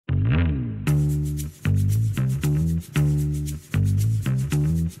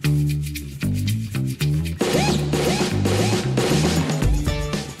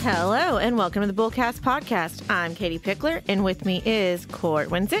welcome to the Bullcast Podcast. I'm Katie Pickler, and with me is Court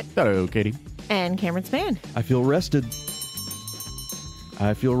Winsett. Hello, Katie. And Cameron Spann. I feel rested.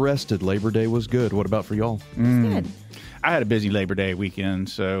 Labor Day was good. What about for y'all? Good. I had a busy Labor Day weekend,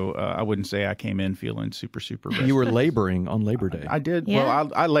 so I wouldn't say I came in feeling super rested. You were laboring on Labor Day. I did. Yeah.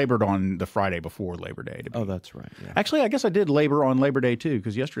 Well, I labored on the Friday before Labor Day. Oh, that's right. Yeah. Actually, I guess I did labor on Labor Day, too,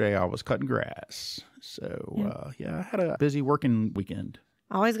 because yesterday I was cutting grass. So, I had a busy working weekend.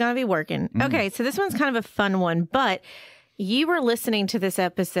 Always going to be working. Okay, so this one's kind of a fun one, but you were listening to this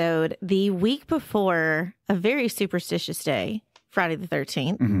episode the week before a very superstitious day, Friday the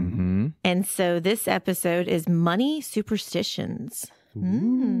 13th. Mm-hmm. And so this episode is Money Superstitions.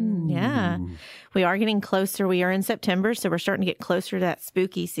 Yeah. We are getting closer. We are in September, so we're starting to get closer to that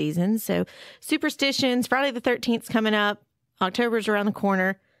spooky season. So superstitions, Friday the 13th is coming up. October's around the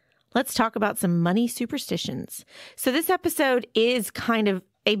corner. Let's talk about some money superstitions. So this episode is kind of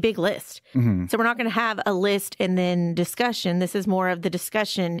a big list. Mm-hmm. So we're not going to have a list and then discussion. This is more of the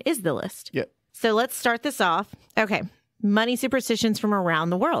discussion is the list. Yep. So let's start this off. Okay. Money superstitions from around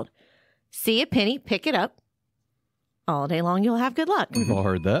the world. See a penny, pick it up. All day long, you'll have good luck. We've all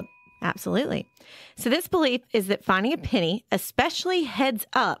heard that. Absolutely. So this belief is that finding a penny, especially heads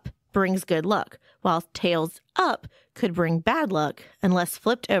up, brings good luck, while tails up could bring bad luck unless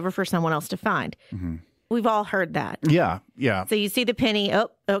flipped over for someone else to find. Mm-hmm. We've all heard that. Yeah. So you see the penny,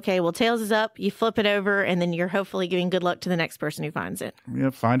 oh, okay, well, tails is up, you flip it over, and then you're hopefully giving good luck to the next person who finds it.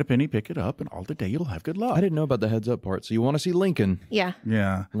 Yeah, find a penny, pick it up, and all the day you'll have good luck. I didn't know about the heads up part. So you want to see Lincoln. Yeah.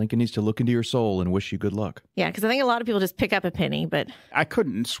 Yeah. Lincoln needs to look into your soul and wish you good luck. Yeah, because I think a lot of people just pick up a penny, but I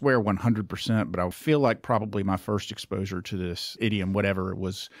couldn't swear 100%, but I feel like probably my first exposure to this idiom, whatever it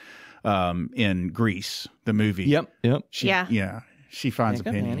was, in Grease, the movie. Yep. Yeah. She finds Pick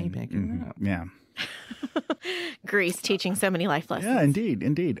a penny. penny, pick it up. Yeah. Grease teaching so many life lessons. Yeah,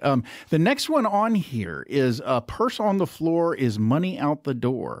 indeed. The next one on here is a purse on the floor is money out the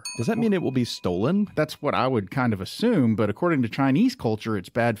door. Does that mean it will be stolen? That's what I would kind of assume, but according to Chinese culture, it's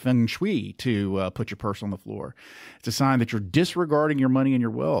bad feng shui to put your purse on the floor. It's a sign that you're disregarding your money and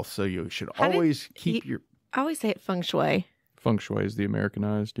your wealth, so you should always keep your... I always say it feng shui. Feng shui is the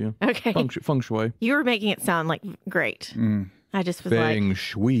Americanized, yeah. Okay. Feng shui. You were making it sound like great. I just was Feng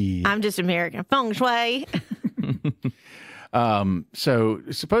shui. I'm just American. Feng shui. So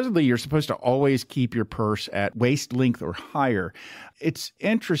supposedly you're supposed to always keep your purse at waist length or higher. It's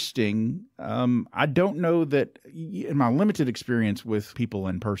interesting. I don't know that in my limited experience with people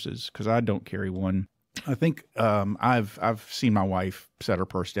in purses, because I don't carry one. I think I've seen my wife set her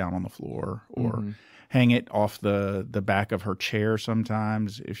purse down on the floor or hang it off the back of her chair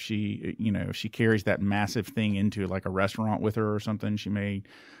sometimes. If she, if she carries that massive thing into like a restaurant with her or something, she may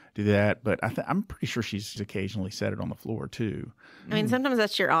do that. But I'm pretty sure she's occasionally set it on the floor too. I mean, sometimes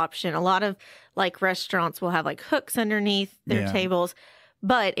that's your option. A lot of like restaurants will have like hooks underneath their tables.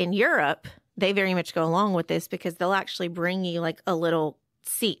 But in Europe, they very much go along with this because they'll actually bring you like a little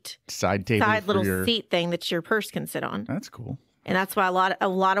seat. Side table. Seat thing that your purse can sit on. That's cool. And that's why a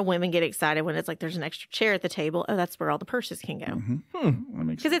lot of women get excited when it's like there's an extra chair at the table. Oh, that's where all the purses can go.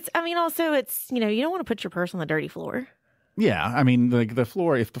 Because it's you don't want to put your purse on the dirty floor. Yeah, I mean, like the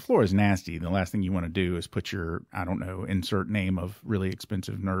floor. If the floor is nasty, the last thing you want to do is put your, I don't know, insert name of really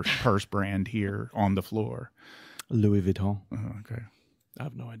expensive purse brand here on the floor. Louis Vuitton. Oh, okay, I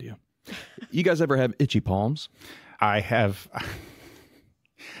have no idea. You guys ever have itchy palms? I have.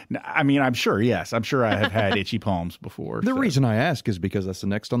 I mean, I'm sure, yes. I'm sure I have had itchy palms before. The reason I ask is because that's the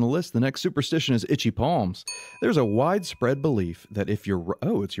next on the list. The next superstition is itchy palms. There's a widespread belief that if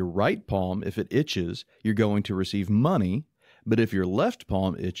it's your right palm, if it itches, you're going to receive money. But if your left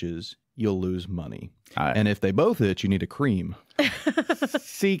palm itches, you'll lose money. And if they both itch, you need a cream.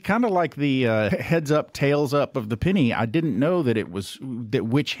 See, kind of like the heads up, tails up of the penny. I didn't know that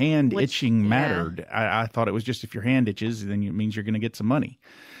which hand itching mattered. I thought it was just if your hand itches, then it means you're going to get some money.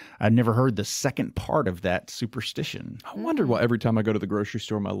 I've never heard the second part of that superstition. I wondered why every time I go to the grocery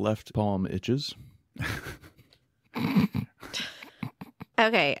store, my left palm itches.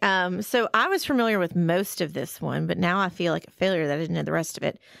 Okay, so I was familiar with most of this one, but now I feel like a failure that I didn't know the rest of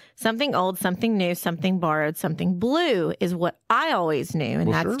it. Something old, something new, something borrowed, something blue is what I always knew,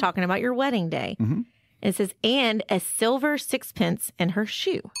 and that's talking about your wedding day. It says, and a silver sixpence in her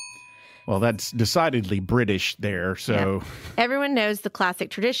shoe. Well, that's decidedly British there, so... Yeah. Everyone knows the classic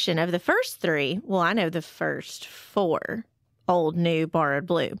tradition of the first three. Well, I know the first four. Old, new, borrowed,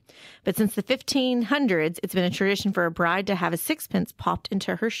 blue. But since the 1500s, it's been a tradition for a bride to have a sixpence popped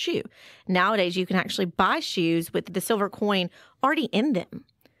into her shoe. Nowadays, you can actually buy shoes with the silver coin already in them.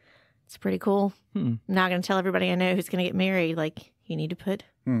 It's pretty cool. I'm not going to tell everybody I know who's going to get married, like, you need to put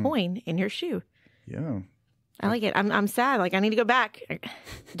coin in your shoe. Yeah. I like it. I'm sad. Like, I need to go back.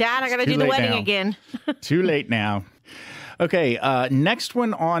 Dad, I got to do the wedding again. Too late now. Okay, next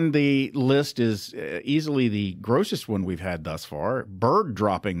one on the list is easily the grossest one we've had thus far. Bird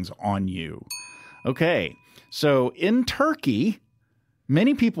droppings on you. Okay, so in Turkey,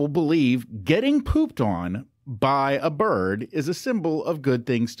 many people believe getting pooped on by a bird is a symbol of good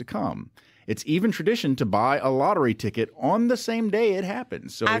things to come. It's even tradition to buy a lottery ticket on the same day it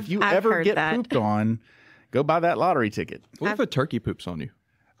happens. So if you ever get pooped on, go buy that lottery ticket. What if a turkey poops on you?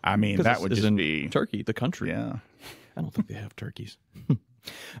 I mean, that would just be... Turkey, the country. Yeah. I don't think they have turkeys.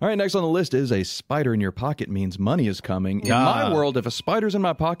 All right, next on the list is a spider in your pocket means money is coming. In my world, if a spider's in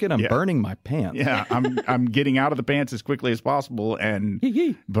my pocket, I'm burning my pants. Yeah, I'm getting out of the pants as quickly as possible and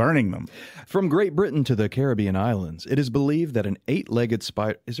burning them. From Great Britain to the Caribbean islands, it is believed that an 8-legged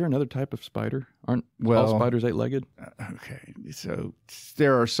spider... Is there another type of spider? Aren't all spiders 8-legged? Okay, so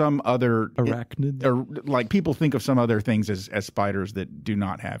there are some other... Arachnids? Like people think of some other things as spiders that do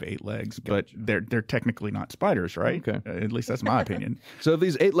not have 8 legs, but they're technically not spiders, right? Okay. At least that's my opinion. So if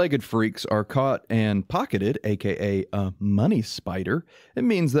these 8-legged freaks are caught and pocketed, a.k.a. a money spider, it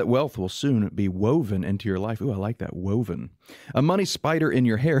means that wealth will soon be woven into your life. Ooh, I like that, woven. A money spider in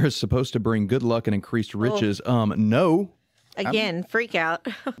your hair is supposed to bring good luck and increased riches. No. Again, freak out.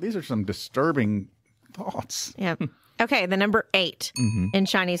 These are some disturbing thoughts. Yeah. Okay, the number 8. In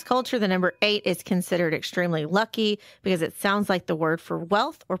Chinese culture, the number 8 is considered extremely lucky because it sounds like the word for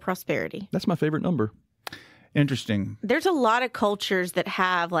wealth or prosperity. That's my favorite number. Interesting. There's a lot of cultures that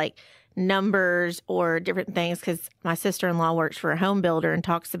have like numbers or different things because my sister-in-law works for a home builder and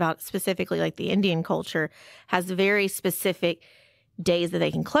talks about specifically like the Indian culture has very specific days that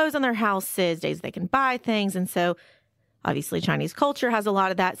they can close on their houses, days they can buy things. And so obviously Chinese culture has a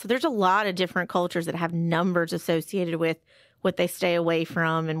lot of that. So there's a lot of different cultures that have numbers associated with what they stay away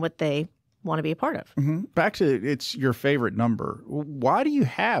from and what they want to be a part of. Back to it's your favorite number. Why do you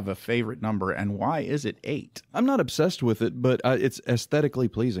have a favorite number and why is it 8? I'm not obsessed with it, but it's aesthetically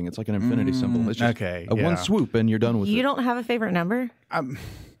pleasing. It's like an infinity symbol. It's just one swoop and you're done with it. You don't have a favorite number?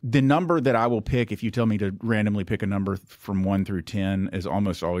 The number that I will pick, if you tell me to randomly pick a number from 1 through 10, is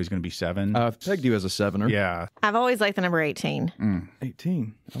almost always going to be 7. I've pegged you as a 7er. Yeah. I've always liked the number 18.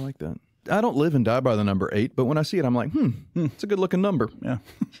 18. I like that. I don't live and die by the number 8, but when I see it, I'm like, it's a good-looking number. Yeah.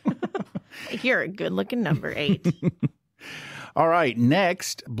 You're a good-looking number 8. All right,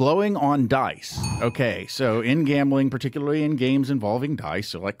 next, blowing on dice. Okay, so in gambling, particularly in games involving dice,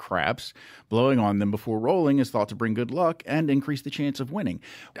 so like craps, blowing on them before rolling is thought to bring good luck and increase the chance of winning.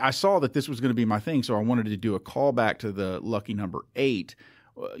 I saw that this was going to be my thing, so I wanted to do a callback to the lucky number 8.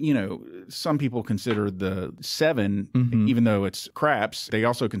 You know, some people consider the 7, even though it's craps, they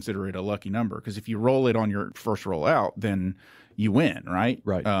also consider it a lucky number because if you roll it on your first roll out, then you win, right?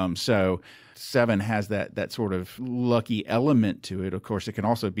 Right. So 7 has that sort of lucky element to it. Of course, it can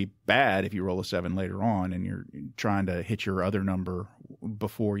also be bad if you roll a 7 later on and you're trying to hit your other number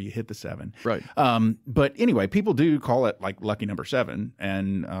before you hit the 7. Right. But anyway, people do call it like lucky number 7,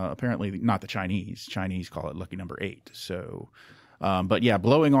 and apparently not the Chinese. Chinese call it lucky number 8. So... but yeah,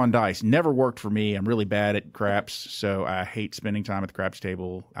 blowing on dice never worked for me. I'm really bad at craps, so I hate spending time at the craps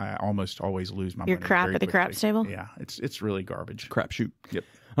table. I almost always lose my money. You're crap at the craps table? Yeah, it's really garbage. Crap shoot. Yep.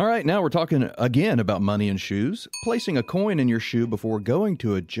 All right, now we're talking again about money and shoes. Placing a coin in your shoe before going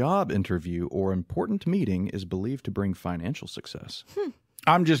to a job interview or important meeting is believed to bring financial success.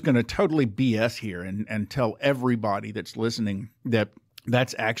 I'm just going to totally BS here and tell everybody that's listening that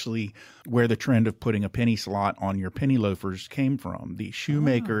that's actually where the trend of putting a penny slot on your penny loafers came from. The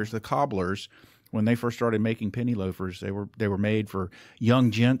shoemakers, the cobblers, when they first started making penny loafers, they were made for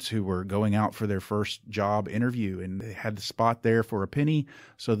young gents who were going out for their first job interview, and they had the spot there for a penny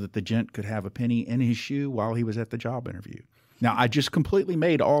so that the gent could have a penny in his shoe while he was at the job interview. Now, I just completely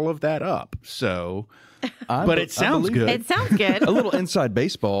made all of that up, so... but it sounds good. It sounds good. A little inside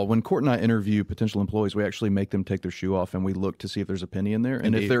baseball. When Court and I interview potential employees, we actually make them take their shoe off and we look to see if there's a penny in there.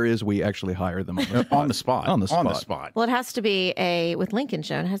 And if there is, we actually hire them on the spot. On the spot. Well, it has to be with Lincoln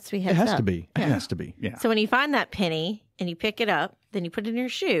Show. It has to be heads It has up. to be. It has to be. Yeah. So when you find that penny and you pick it up, then you put it in your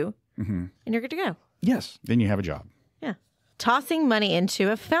shoe and you're good to go. Yes. Then you have a job. Yeah. Tossing money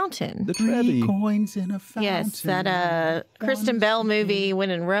into a fountain. The Trevi. Coins in a fountain. Yes, that Kristen Bell movie, When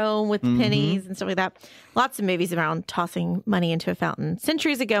in Rome, with pennies and stuff like that. Lots of movies around tossing money into a fountain.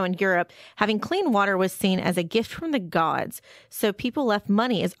 Centuries ago in Europe, having clean water was seen as a gift from the gods, so people left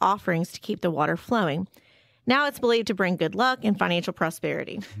money as offerings to keep the water flowing. Now it's believed to bring good luck and financial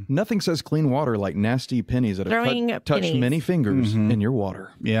prosperity. Nothing says clean water like nasty pennies that have touched pennies. many fingers in your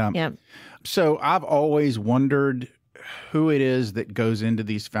water. Yeah. Yeah. So I've always wondered who it is that goes into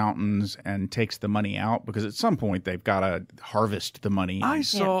these fountains and takes the money out? Because at some point they've got to harvest the money. I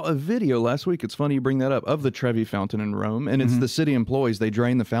saw a video last week, it's funny you bring that up, of the Trevi Fountain in Rome, and it's the city employees. They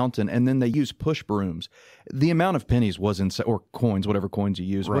drain the fountain, and then they use push brooms. The amount of pennies was insane, or coins, whatever coins you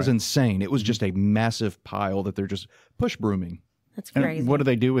use, was insane. It was just a massive pile that they're just push brooming. That's crazy. And what do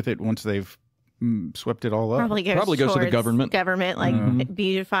they do with it once they've swept it all up? Probably goes to the government. Like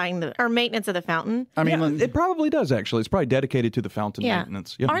beautifying or maintenance of the fountain. I mean, it probably does, actually. It's probably dedicated to the fountain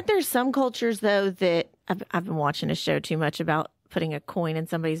maintenance. Yeah. Aren't there some cultures, though, that I've been watching a show too much about putting a coin in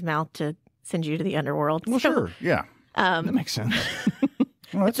somebody's mouth to send you to the underworld? Well, sure. Yeah. That makes sense.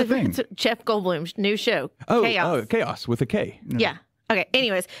 Well, that's the thing. It's Jeff Goldblum's new show, Chaos. Chaos with a K. Yeah. Okay.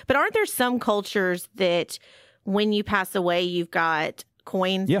 Anyways, but aren't there some cultures that when you pass away, you've got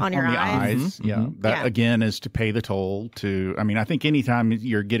coins on your eyes? Yeah. That, again, is to pay the toll to, I mean, I think anytime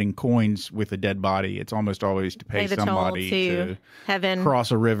you're getting coins with a dead body, it's almost always to pay the somebody toll to heaven,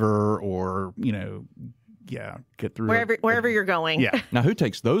 cross a river, or, get through wherever you're going. Yeah. Now, who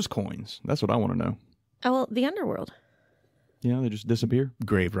takes those coins? That's what I want to know. Oh, well, the underworld. Yeah, they just disappear?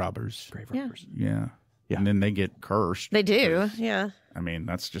 Grave robbers. Grave robbers. Yeah. And then they get cursed. They do, yeah. I mean,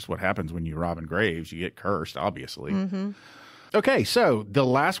 that's just what happens when you're robbing graves. You get cursed, obviously. Okay, so the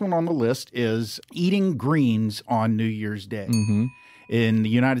last one on the list is eating greens on New Year's Day. In the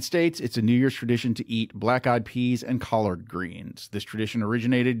United States, it's a New Year's tradition to eat black-eyed peas and collard greens. This tradition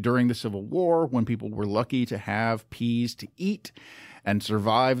originated during the Civil War, when people were lucky to have peas to eat and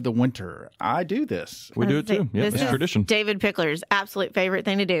survive the winter. I do this. We do it too. Yeah, it's tradition. David Pickler's absolute favorite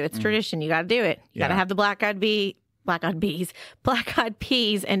thing to do. It's tradition. You got to do it. You got to have the black-eyed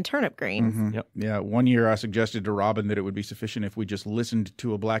peas and turnip greens. Yep. Yeah. One year I suggested to Robin that it would be sufficient if we just listened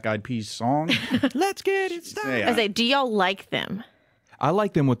to a black-eyed peas song. Let's get it started. I say, do y'all like them? I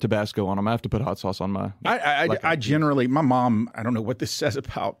like them with Tabasco on them. I have to put hot sauce on my. I generally, my mom, I don't know what this says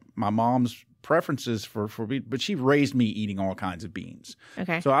about my mom's preferences for beans, but she raised me eating all kinds of beans.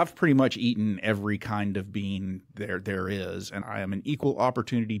 Okay. So I've pretty much eaten every kind of bean there is, and I am an equal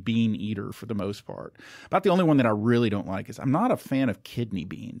opportunity bean eater for the most part. About the only one that I really don't like is I'm not a fan of kidney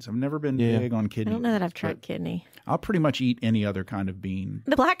beans. I've never been big on kidney. I don't know that I've beans, tried kidney. I'll pretty much eat any other kind of bean.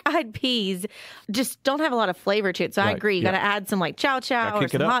 The black-eyed peas just don't have a lot of flavor to it. So I agree. You got to add some like chow or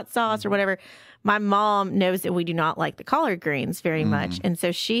some hot sauce or whatever. My mom knows that we do not like the collard greens very much. And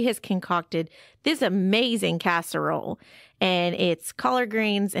so she has concocted this amazing casserole. And it's collard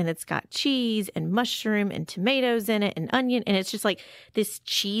greens, and it's got cheese and mushroom and tomatoes in it and onion. And it's just like this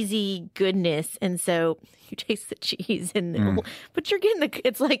cheesy goodness. And so you taste the cheese but you're getting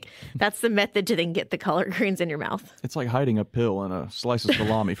it's like, that's the method to then get the collard greens in your mouth. It's like hiding a pill in a slice of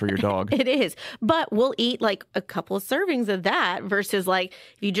salami for your dog. It is. But we'll eat like a couple of servings of that versus like,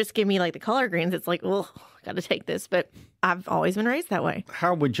 if you just give me like the collard greens, it's like, well, got to take this. But I've always been raised that way.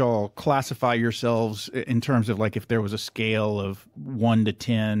 How would y'all classify yourselves in terms of like if there was a scale of 1 to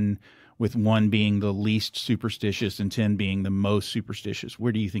 10, with 1 being the least superstitious and 10 being the most superstitious?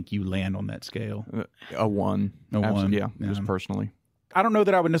 Where do you think you land on that scale? A 1. A 1? Yeah, just personally. I don't know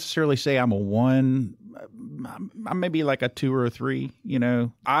that I would necessarily say I'm a 1. I'm maybe like a 2 or a 3,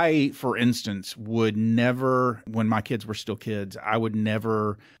 I, for instance, would never, when my kids were still kids, I would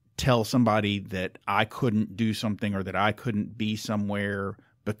never tell somebody that I couldn't do something or that I couldn't be somewhere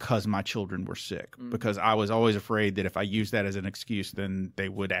because my children were sick, because I was always afraid that if I used that as an excuse, then they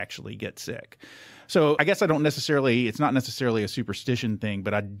would actually get sick. So I guess it's not necessarily a superstition thing,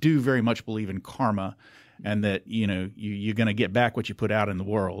 but I do very much believe in karma and that, you're going to get back what you put out in the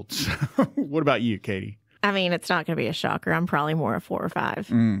world. So, what about you, Katie? I mean, it's not going to be a shocker. I'm probably more a 4 or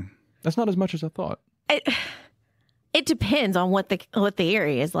 5. That's not as much as I thought. It depends on what the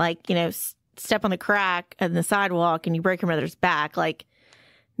area is like. Step on the crack in the sidewalk and you break your mother's back. Like,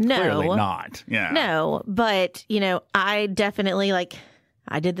 no, clearly not. Yeah, no. But I definitely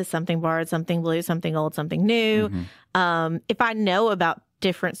I did the something borrowed, something blue, something old, something new. If I know about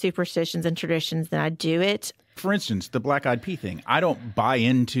different superstitions and traditions, then I do it. For instance, the black-eyed pea thing. I don't buy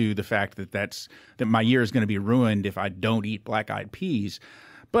into the fact that my year is going to be ruined if I don't eat black-eyed peas.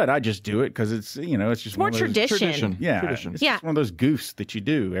 But I just do it because it's just more tradition. Yeah, it's just one of those goofs that you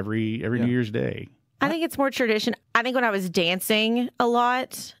do every New Year's Day. I think it's more tradition. I think when I was dancing a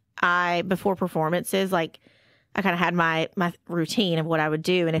lot, before performances, I kind of had my routine of what I would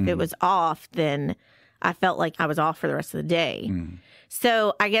do, and if it was off, then I felt like I was off for the rest of the day.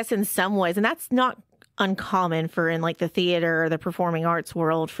 So I guess in some ways, and that's not uncommon for in the theater or the performing arts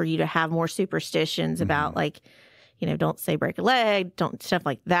world, for you to have more superstitions about don't say break a leg, don't stuff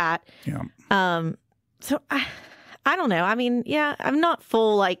like that. Yeah. So I don't know. I mean, yeah, I'm not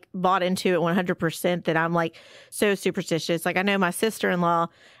full like bought into it 100% that I'm like so superstitious. Like I know my sister-in-law,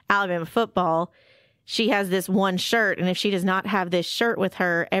 Alabama football, she has this one shirt, and if she does not have this shirt with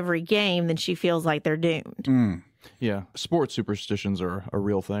her every game, then she feels like they're doomed. Yeah, sports superstitions are a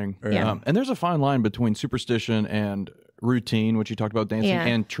real thing. Yeah. And there's a fine line between superstition and routine, which you talked about dancing,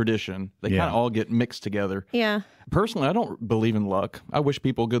 and tradition. They kind of all get mixed together. Yeah. Personally, I don't believe in luck. I wish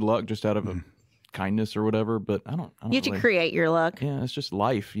people good luck just out of a kindness or whatever, but I don't You have to create your luck. Yeah, it's just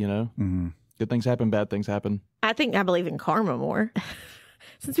life, you know? Good things happen, bad things happen. I think I believe in karma more.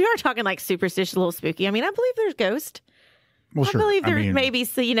 Since we are talking like superstitious, a little spooky, I mean, I believe there's ghosts. Well, I believe there maybe,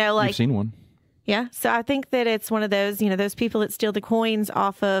 so, you know, like. You've seen one. Yeah. So I think that it's one of those, you know, those people that steal the coins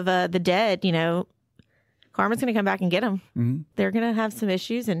off of the dead, you know, karma's going to come back and get them. They're going to have some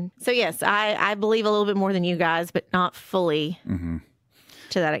issues. And so, yes, I believe a little bit more than you guys, but not fully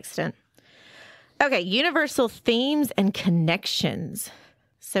to that extent. Okay. Universal themes and connections.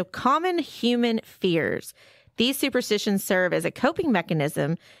 So common human fears. These superstitions serve as a coping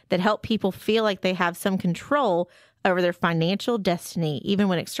mechanism that help people feel like they have some control over their financial destiny, even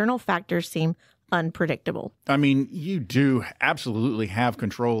when external factors seem unpredictable. I mean, you do absolutely have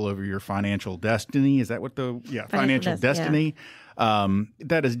control over your financial destiny. Is that what financial destiny?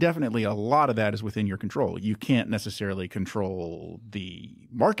 That is definitely, a lot of that is within your control. You can't necessarily control the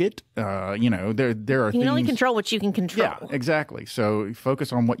market. You know, there are You can only control what you can control. Yeah, exactly. So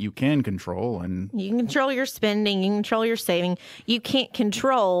focus on what you can control. And you can control your spending. You can control your saving. You can't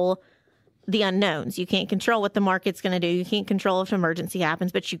control the unknowns. You can't control what the market's going to do. You can't control if an emergency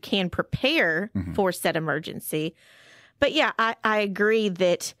happens, but you can prepare for said emergency. But yeah, I agree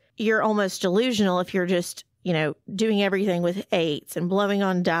that you're almost delusional if you're just, you know, doing everything with eights and blowing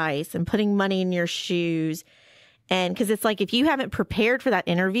on dice and putting money in your shoes. And because it's like, if you haven't prepared for that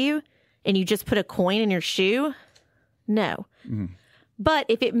interview and you just put a coin in your shoe, no. But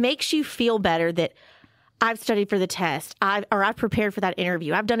if it makes you feel better that I've studied for the test, I've prepared for that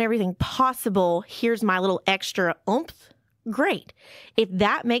interview, I've done everything possible, here's my little extra oomph, great. If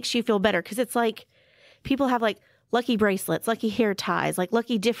that makes you feel better, because it's like people have like lucky bracelets, lucky hair ties, like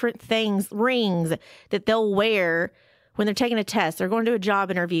lucky different things, rings that they'll wear when they're taking a test, they're going to a job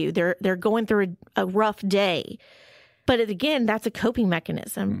interview, they're going through a rough day. But again, that's a coping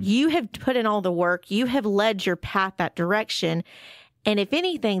mechanism. You have put in all the work, you have led your path that direction. And if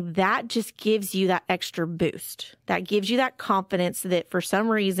anything, that just gives you that extra boost. That gives you that confidence that for some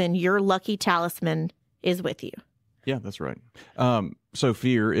reason your lucky talisman is with you. Yeah, that's right. So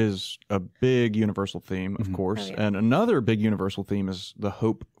fear is a big universal theme, of course. Oh, yeah. And another big universal theme is the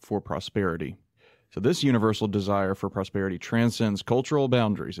hope for prosperity. So this universal desire for prosperity transcends cultural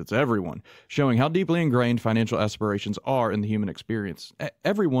boundaries. It's everyone, showing how deeply ingrained financial aspirations are in the human experience.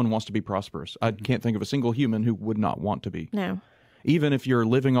 Everyone wants to be prosperous. I can't think of a single human who would not want to be. No. Even if you're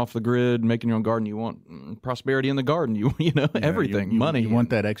living off the grid, making your own garden, you want prosperity in the garden. You know, everything, money. You want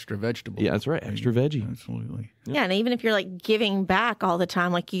that extra vegetable. Yeah, that's right. Extra veggie. Absolutely. Yeah, and even if you're like giving back all the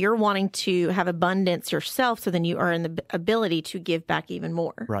time, like you're wanting to have abundance yourself, so then you are in the ability to give back even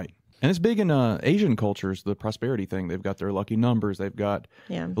more. Right. And it's big in Asian cultures, the prosperity thing. They've got their lucky numbers. They've got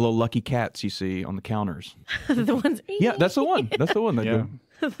the little lucky cats you see on the counters. The ones. Yeah, that's the one. That's the one they do.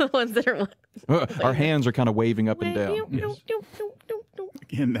 The ones that are. Our hands are kind of waving up and down. Yes.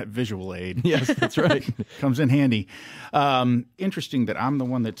 Again, that visual aid. Yes, that's right. Comes in handy. Interesting that I'm the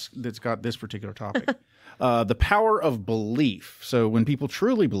one that's got this particular topic. The power of belief. So when people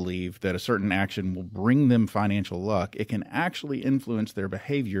truly believe that a certain action will bring them financial luck, it can actually influence their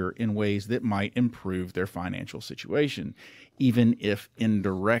behavior in ways that might improve their financial situation, even if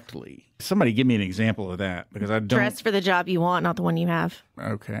indirectly. Somebody give me an example of that, because I don't. Dress for the job you want, not the one you have.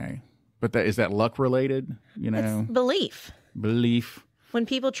 Okay. But is that luck related? You know, It's belief. Belief. When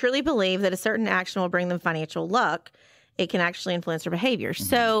people truly believe that a certain action will bring them financial luck, it can actually influence their behavior.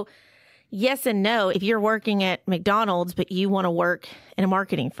 So, yes and no. If you're working at McDonald's, but you want to work in a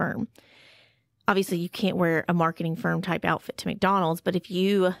marketing firm, obviously you can't wear a marketing firm type outfit to McDonald's. But if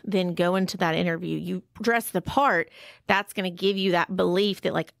you then go into that interview, you dress the part, that's going to give you that belief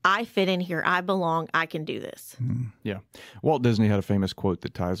that, like, I fit in here, I belong, I can do this. Yeah. Walt Disney had a famous quote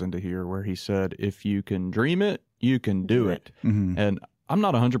that ties into here where he said, if you can dream it, you can do it. And I'm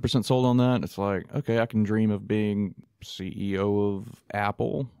not 100% sold on that. It's like, okay, I can dream of being CEO of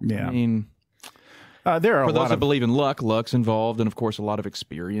Apple. Yeah. I mean, there are for a those lot that of believe in luck, luck's involved, and of course, a lot of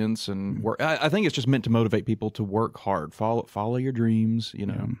experience and work. I think it's just meant to motivate people to work hard, follow your dreams. You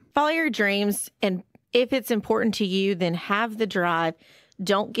know, Follow your dreams, and if it's important to you, then have the drive.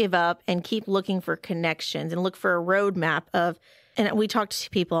 Don't give up, and keep looking for connections and look for a roadmap of And we talk to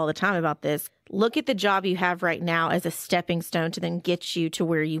people all the time about this. Look at the job you have right now as a stepping stone to then get you to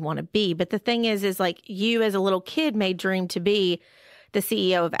where you want to be. But the thing is like you as a little kid may dream to be the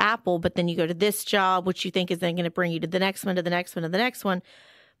CEO of Apple, but then you go to this job, which you think is then going to bring you to the next one, to the next one, to the next one.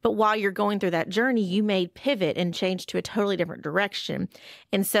 But while you're going through that journey, you may pivot and change to a totally different direction.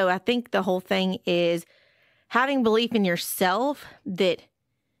 And so I think the whole thing is having belief in yourself that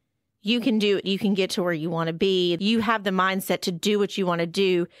you can do it. You can get to where you want to be. You have the mindset to do what you want to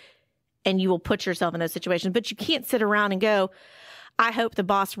do, and you will put yourself in those situations. But you can't sit around and go, I hope the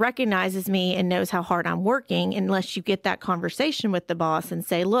boss recognizes me and knows how hard I'm working, unless you get that conversation with the boss and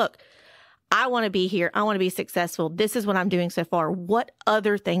say, look, I want to be here. I want to be successful. This is what I'm doing so far. What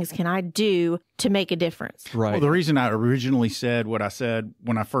other things can I do to make a difference? Right. Well, the reason I originally said what I said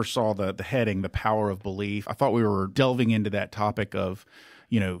when I first saw the heading, the power of belief, I thought we were delving into that topic of,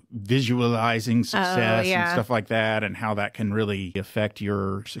 visualizing success and stuff like that, and how that can really affect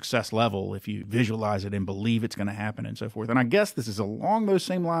your success level if you visualize it and believe it's going to happen and so forth. And I guess this is along those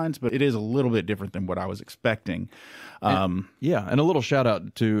same lines, but it is a little bit different than what I was expecting. And a little shout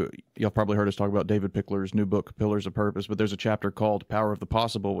out to, y'all probably heard us talk about David Pickler's new book, Pillars of Purpose, but there's a chapter called Power of the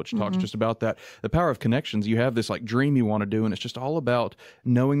Possible, which talks just about that. The power of connections. You have this like dream you want to do, and it's just all about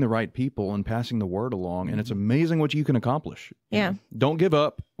knowing the right people and passing the word along. And it's amazing what you can accomplish. Yeah. Don't give up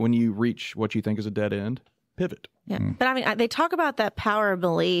when you reach what you think is a dead end. Pivot. Yeah. But I mean, they talk about that power of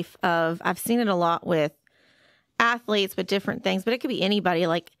belief I've seen it a lot with athletes, but different things, but it could be anybody,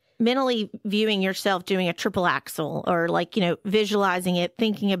 like mentally viewing yourself doing a triple axel, or like, visualizing it,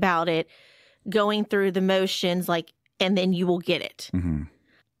 thinking about it, going through the motions, like, and then you will get it. Mm-hmm.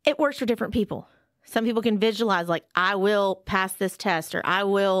 It works for different people. Some people can visualize like, I will pass this test, or I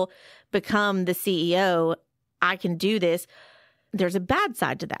will become the CEO. I can do this. There's a bad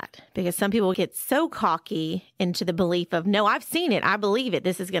side to that, because some people get so cocky into the belief of, no, I've seen it, I believe it,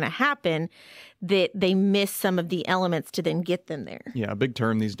 this is going to happen, that they miss some of the elements to then get them there. Yeah, a big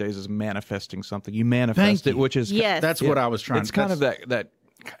term these days is manifesting something. You manifest it, which is... Yes. That's what I was trying to... It's kind of that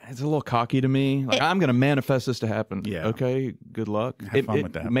it's a little cocky to me. Like, I'm going to manifest this to happen. Yeah. Okay, good luck. Have fun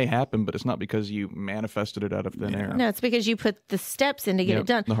with that. It may happen, but it's not because you manifested it out of thin air. No, it's because you put the steps in to get it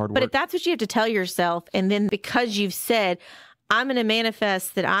done. The hard but work. if that's what you have to tell yourself, and then because you've said, I'm going to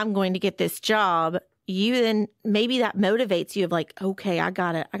manifest that I'm going to get this job, you then maybe that motivates you of like, okay, I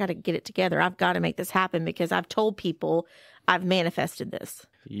gotta get it together. I've got to make this happen because I've told people I've manifested this.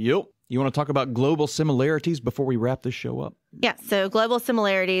 Yep. You want to talk about global similarities before we wrap this show up? Yeah. So global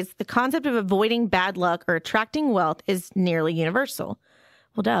similarities, the concept of avoiding bad luck or attracting wealth is nearly universal.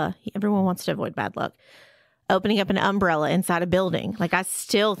 Well, duh. Everyone wants to avoid bad luck. Opening up an umbrella inside a building. Like, I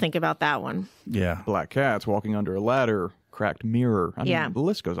still think about that one. Yeah. Black cats walking under a ladder, cracked mirror. I mean, the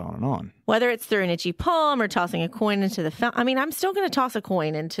list goes on and on. Whether it's through an itchy palm or tossing a coin into the fountain. I mean, I'm still going to toss a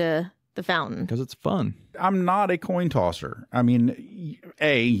coin into the fountain. Because it's fun. I'm not a coin tosser. I mean,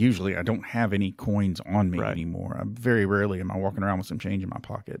 usually I don't have any coins on me anymore. I very rarely am I walking around with some change in my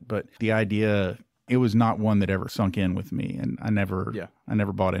pocket. But the idea, it was not one that ever sunk in with me. And I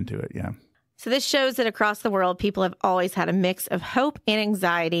never bought into it. Yeah. So this shows that across the world, people have always had a mix of hope and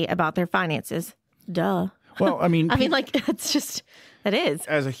anxiety about their finances. Duh. Well, I mean, it's just, that is.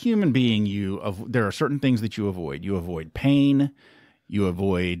 As a human being, there are certain things that you avoid. You avoid pain. You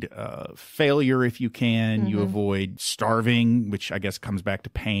avoid failure if you can. You avoid starving, which I guess comes back to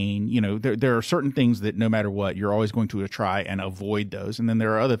pain. There are certain things that no matter what, you're always going to try and avoid those. And then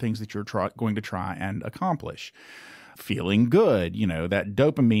there are other things that you're going to try and accomplish. Feeling good, that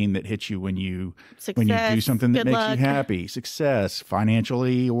dopamine that hits you when you do something that makes you happy, success,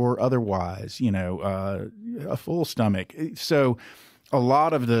 financially or otherwise, a full stomach. So a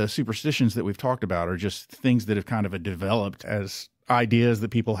lot of the superstitions that we've talked about are just things that have kind of developed as ideas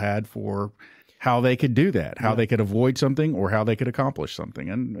that people had for how they could do that, how they could avoid something or how they could accomplish something.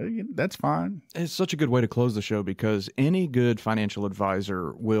 And that's fine. It's such a good way to close the show, because any good financial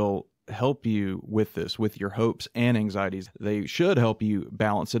advisor will help you with this, with your hopes and anxieties. They should help you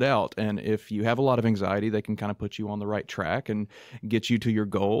balance it out. And if you have a lot of anxiety, they can kind of put you on the right track and get you to your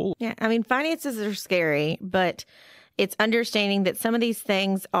goal. Yeah. I mean, finances are scary, but it's understanding that some of these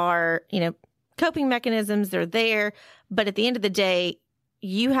things are, coping mechanisms. They're there. But at the end of the day,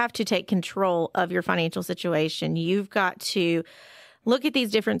 you have to take control of your financial situation. You've got to look at these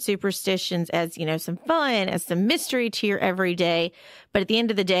different superstitions as, some fun, as some mystery to your everyday. But at the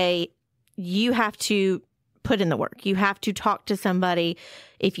end of the day, you have to put in the work. You have to talk to somebody.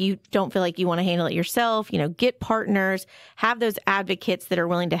 If you don't feel like you want to handle it yourself, get partners, have those advocates that are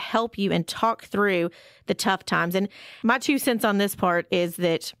willing to help you and talk through the tough times. And my 2 cents on this part is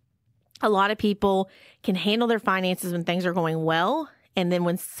that A lot of people can handle their finances when things are going well. And then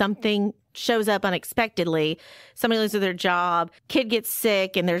when something shows up unexpectedly, somebody loses their job, kid gets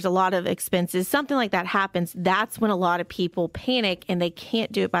sick, and there's a lot of expenses, something like that happens, that's when a lot of people panic and they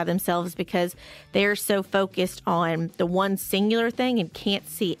can't do it by themselves because they're so focused on the one singular thing and can't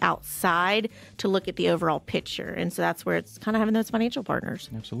see outside to look at the overall picture. And so that's where it's kind of having those financial partners.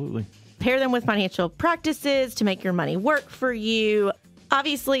 Absolutely. Pair them with financial practices to make your money work for you.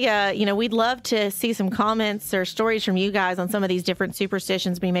 Obviously, we'd love to see some comments or stories from you guys on some of these different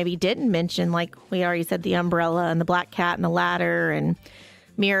superstitions we maybe didn't mention. Like we already said, the umbrella and the black cat and the ladder and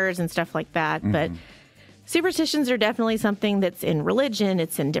mirrors and stuff like that. Mm-hmm. But superstitions are definitely something that's in religion.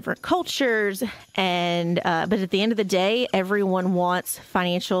 It's in different cultures. And but at the end of the day, everyone wants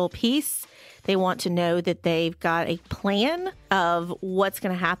financial peace. They want to know that they've got a plan of what's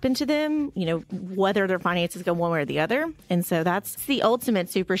going to happen to them, whether their finances go one way or the other. And so that's the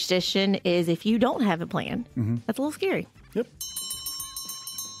ultimate superstition is if you don't have a plan, that's a little scary. Yep.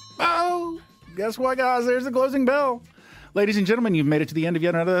 Oh, guess what, guys? There's the closing bell. Ladies and gentlemen, you've made it to the end of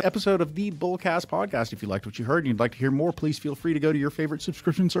yet another episode of the Bullcast Podcast. If you liked what you heard and you'd like to hear more, please feel free to go to your favorite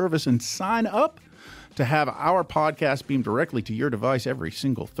subscription service and sign up to have our podcast beamed directly to your device every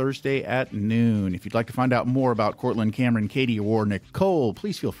single Thursday at noon. If you'd like to find out more about Cortland, Cameron, Katie, or Nicole,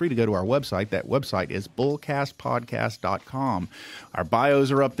 please feel free to go to our website. That website is bullcastpodcast.com. Our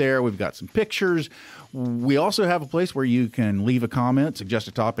bios are up there. We've got some pictures. We also have a place where you can leave a comment, suggest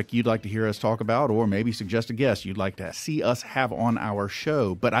a topic you'd like to hear us talk about, or maybe suggest a guest you'd like to see us have on our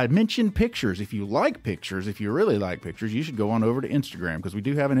show. But I mentioned pictures. If you like pictures, if you really like pictures, you should go on over to Instagram because we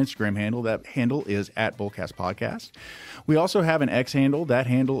do have an Instagram handle. That handle is at Bullcast Podcast. We also have an X handle. That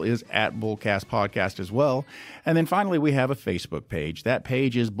handle is at Bullcast Podcast as well. And then finally, we have a Facebook page. That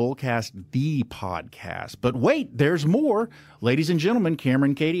page is Bullcast the Podcast. But wait, there's more. Ladies and gentlemen,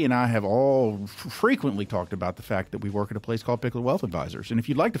 Cameron, Katie, and I have all frequently talked about the fact that we work at a place called Pickler Wealth Advisors. And if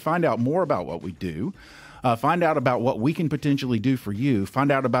you'd like to find out more about what we do, find out about what we can potentially do for you,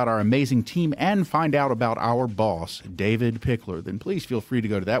 find out about our amazing team, and find out about our boss, David Pickler, then please feel free to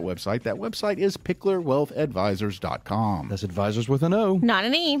go to that website. That website is picklerwealthadvisors.com. That's advisors with an O. Not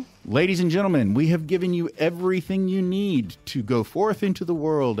an E. Ladies and gentlemen, we have given you everything you need to go forth into the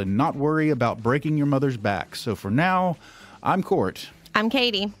world and not worry about breaking your mother's back. So for now, I'm Court. I'm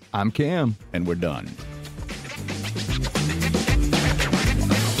Katie. I'm Cam. And we're done.